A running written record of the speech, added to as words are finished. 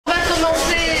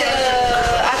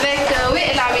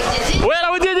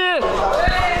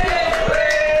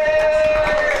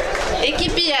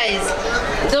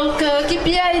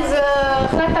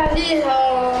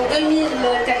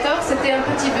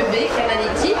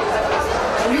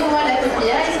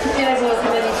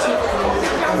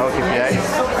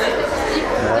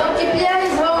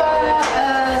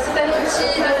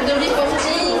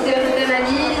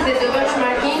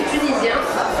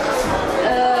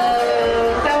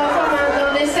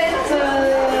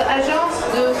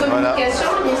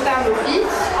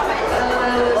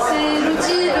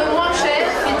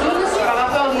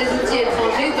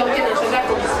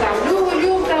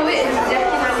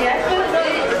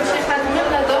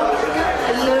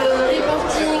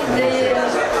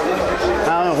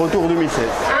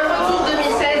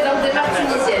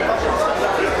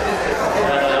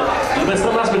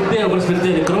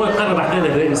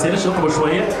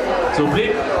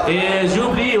Et j'ai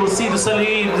oublié aussi de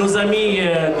saluer nos amis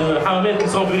de Hamed qui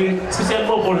sont venus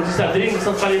spécialement pour le discarding. Ils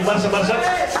sont allés marcher.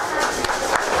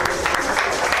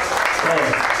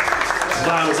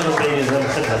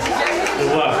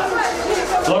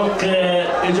 Donc,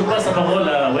 et je passe la parole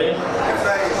à Wayne.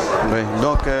 Oui,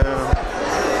 donc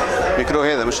ميكرو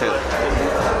هذا مش هذا.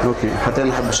 اوكي حتى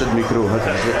نحب نشد ميكرو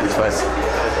هكا نتفاس.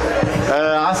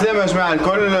 عسلامة يا جماعة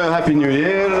الكل، هابي نيو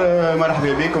يير،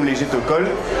 مرحبا بكم اللي جيتوا الكل.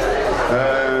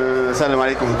 السلام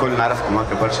عليكم الكل، نعرفكم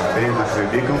هكا برشا حبايب، مرحبا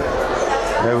بكم.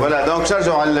 فوالا دونك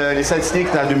نرجعوا على لي ستاتستيك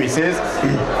تاع 2016.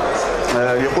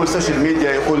 يقول سوشيال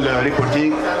ميديا، يقول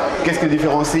ريبورتينغ. كيسكو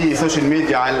ديفيرونسي سوشيال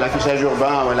ميديا على الافيشاج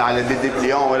اوربان ولا على دي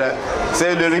بليون ولا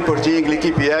سي لو ريبورتينغ لي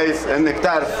كي بي ايز، انك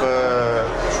تعرف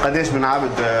قداش من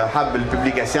عبد حب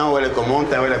البوبليكاسيون ولا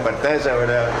كومونتا ولا بارتاجا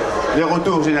ولا لي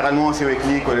روتور جينيرالمون سي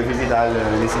كليك ولا فيزيت على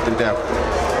لي سيت نتاعو.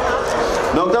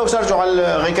 دونك تو نرجعوا على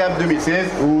الريكاب 2016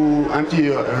 و ان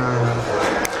بتي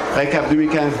ريكاب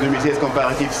 2015-2016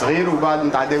 كومباراتيف صغير، وبعد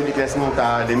نتعداو لي كلاسمون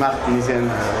تاع لي مارك تونيزيان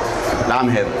العام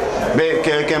هذا.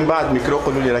 كان بعد ميكرو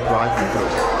قولوا لي ركبوا على الميكرو.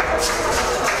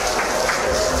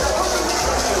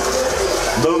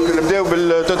 دونك نبداو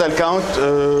بالتوتال كاونت،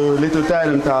 لي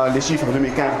توتال نتاع لي شيفر 2015-2016.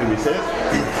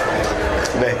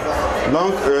 باهي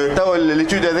دونك توا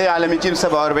ليتود هذايا على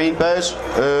 247 باج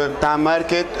تاع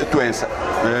ماركت توانسه،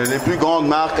 لي بلو غروند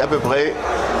مارك ابوبري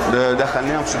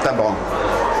دخلناهم باش نتبعوهم.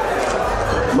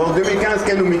 دونك 2015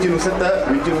 كانوا 206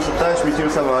 216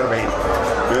 247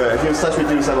 2016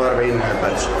 247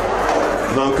 باج.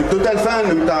 دونك التوتال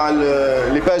فان نتاع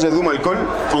لي باج هذوما الكل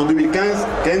en 2015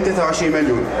 كان 23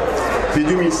 مليون. في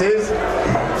 2016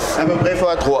 à peu près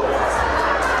fois 3.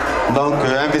 Donc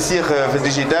investir في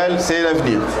الديجيتال سي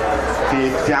لافنير.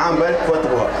 في عام بالك fois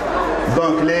 3.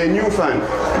 دونك لي نيو فان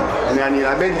يعني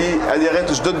العباد اللي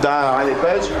اديرات جدد على لي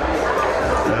باج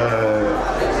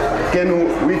كانوا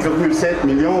 8,7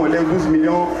 مليون ولا 12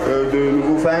 مليون دو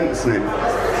نوفو فان سنة.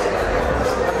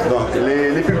 دونك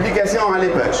لي بوبليكاسيون على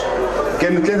لي باج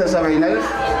كانوا 73,000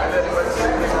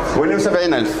 ولا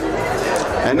 70,000.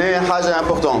 هنا حاجة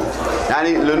امبورتون،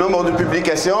 يعني لو نومبر دو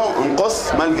بوبليكاسيون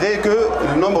نقص مالغري كو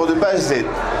لو نومبر دو باج زاد.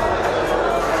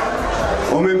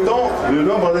 En même temps, le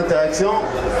nombre d'interactions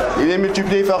il est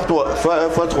multiplié par 3,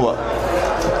 fois 3.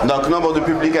 Donc le nombre de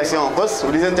publications en cause ou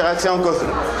les interactions en cause.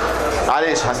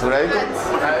 Allez, je passe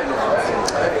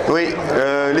Oui,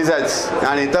 les ads.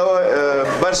 يعني توا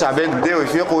برشا عباد بداو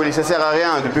يفيقوا اللي ça sert à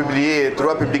rien de publier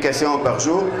 3 publications par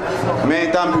jour،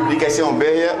 mais تعمل publication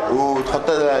باهية وتحط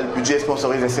لها البودجي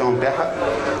سبونسوريزاسيون نتاعها.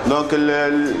 دونك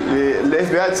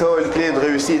الاف بي ادز هو الكلي دو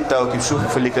ريوسيت توا كيف تشوفوا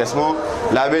في لي كلاسمون،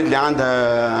 العباد اللي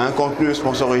عندها ان كونتوني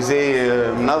سبونسوريزي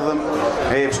منظم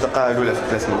هي باش تلقاها الاولى في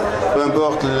الكلاسمون، بو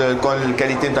امبورت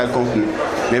الكاليتي نتاع الكونتوني.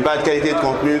 مي بعد كاليتي دو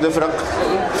كونتوني تفرق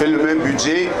في الميم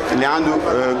بودجي اللي عنده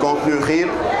كونتوني خير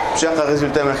باش يلقى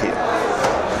ريزولتا من خير.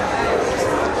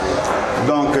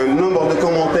 Donc le nombre de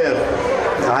commentaires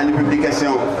à les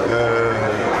publications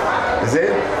Z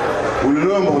ou le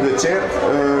nombre de tiers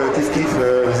كيف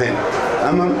Z.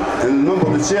 أما le nombre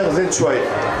de tiers Z شوية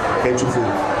كي تشوفوه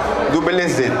دوبل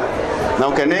Z.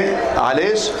 دونك أنا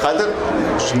علاش؟ خاطر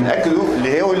باش نأكدوا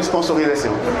اللي هو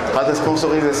السبونسوريزاسيون، خاطر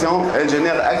السبونسوريزاسيون elle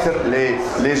génère أكثر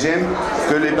les j'aime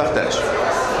que les partages.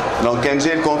 دونك كان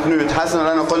جاي الكونتوني يتحسن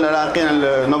رانا قلنا راه لقينا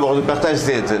النومبر دو بارتاج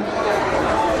زاد.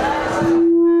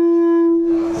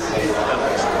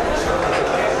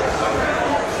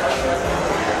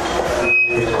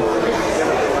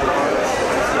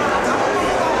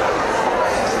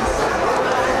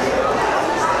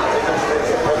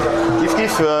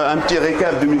 Un petit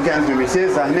récap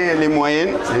 2015-2016, هنا les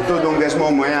moyennes, les taux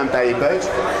d'engagement moyen نتاع les pages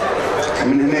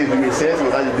من هنا 2016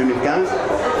 لغاية 2015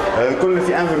 كنا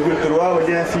في 1,3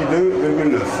 ولينا في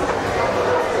 2,9.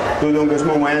 taux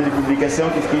d'engagement moyen des publications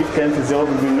كيف كان في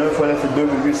 0,9 ولا في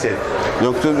 2,7.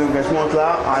 donc taux d'engagement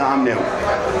طلع على عملناهم.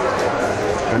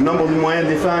 النمبر moyen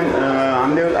des fans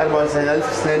عملناه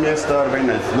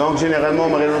 94,646. donc généralement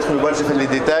ما غير ندخلوا برشا في لي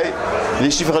ديتاي،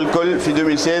 لي شيفر الكل في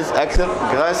 2016 اكثر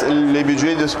grâce les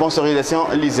budgets de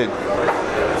sponsorisation اللي زاد.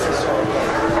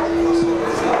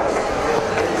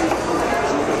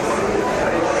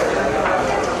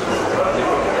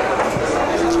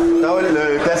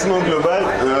 الكلاسمون جلوبال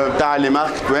تاع لي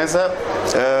مارك توانسه،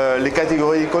 لي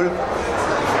كاتيجوري الكل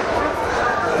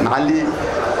نعلي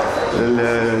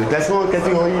الكلاسمون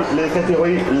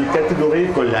الكاتيجوري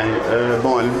الكل يعني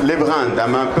بون لي براند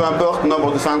اما peu importe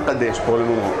nombre de fans قداش pour le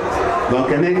moment.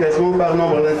 donc هنا كلاسمون par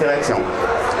nombre d'interactions.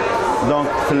 donc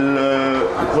le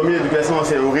premier du classement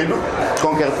c'est Aurélio.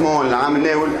 concrètement العام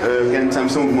الاول كان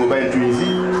سامسونج موبايل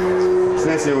تونسي،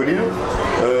 سنة c'est Aurélio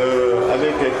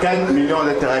avec 4 millions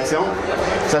d'interactions,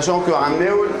 sachant que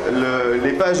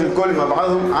les pages de call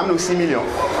ont 6 millions.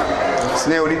 Ce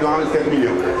n'est au lieu de 4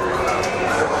 millions.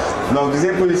 Donc,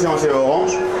 deuxième position, c'est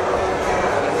Orange,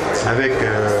 avec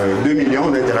 2 millions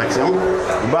d'interactions.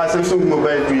 Bah, Samsung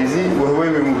Mobile Tunisie, Huawei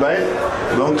Mobile.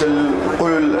 Donc,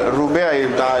 الرباعي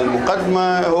بتاع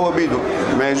المقدمة هو بيدو.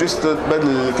 Mais juste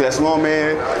بدل الكلاسمون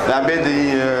mais العباد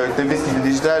اللي تنفيستي في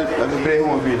الديجيتال ابري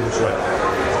هو بيدو شوية.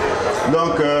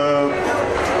 Donc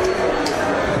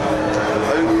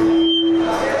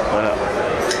voilà.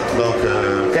 Donc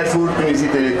Carrefour, Tunisie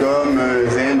Télécom,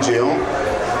 ZN Géant.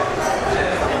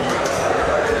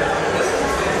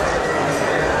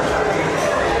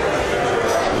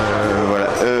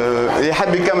 اللي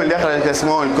حاب يكمل يقرا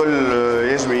الكلاسمون الكل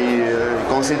يجب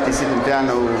يكونسلتي السيت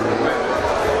نتاعنا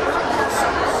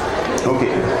اوكي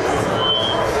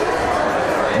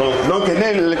دونك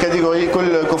هنا الكاتيجوري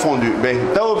كل كونفوندو باهي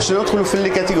توا باش ندخلوا في les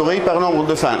catégories par nombre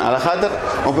de fans على خاطر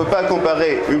on peut pas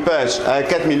comparer une page à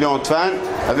 4 millions de fans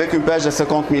avec une page à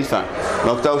 50 000 fans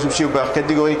donc توا باش نمشيو par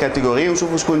catégorie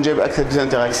ونشوفوا شكون جاب اكثر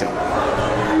ديزانتراكسيون.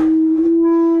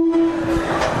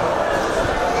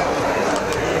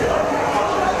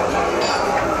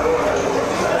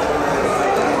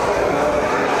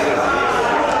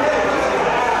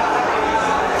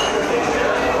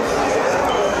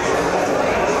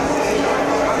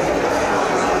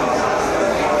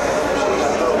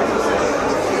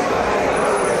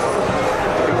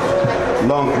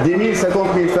 Donc 10 000,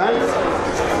 50 000 fans.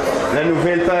 La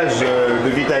nouvelle page de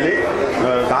Vitalé,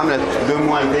 2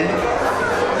 mois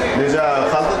déjà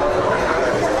خلط.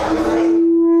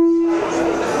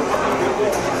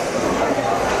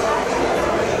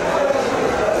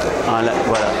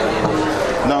 Voilà.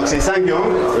 Donc c'est 5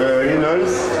 young,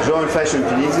 Reynolds, John Fashion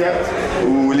Tunisia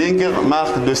ou Linker,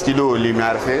 marque de stylo اللي ما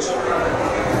يعرفهاش.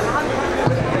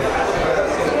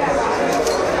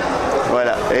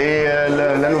 Voilà. Et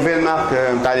la nouvelle marque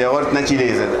نتاع الياغورت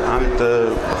ناتيليز عملت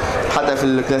حتى في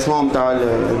الكلاسمون نتاع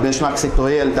البنش مارك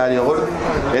سيكتوريال نتاع الياغورت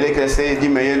اللي كلاسي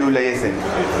ديما يلو ولا ياسين.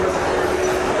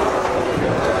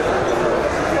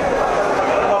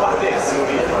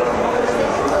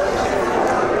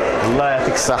 الله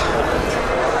يعطيك الصحة.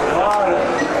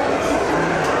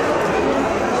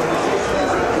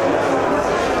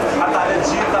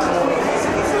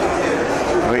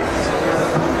 Oui.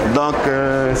 Donc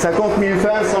 50 000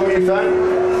 fans, 100 000 fans,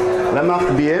 la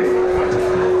marque BM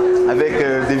avec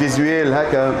des visuels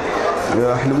هكا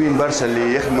حلوين برشا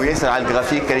اللي يخدموا ياسر على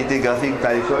الجرافيك كاليتي جرافيك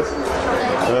تاع ليكوس.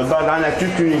 بعد عندنا تيب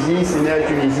تونيزي، سينال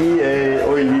تونيزي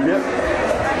اويل ليبيا.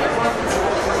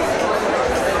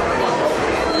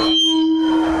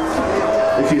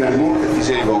 Et finalement,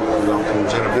 التجاري بون دونك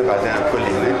نجرب بعدين الكل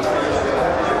هنا.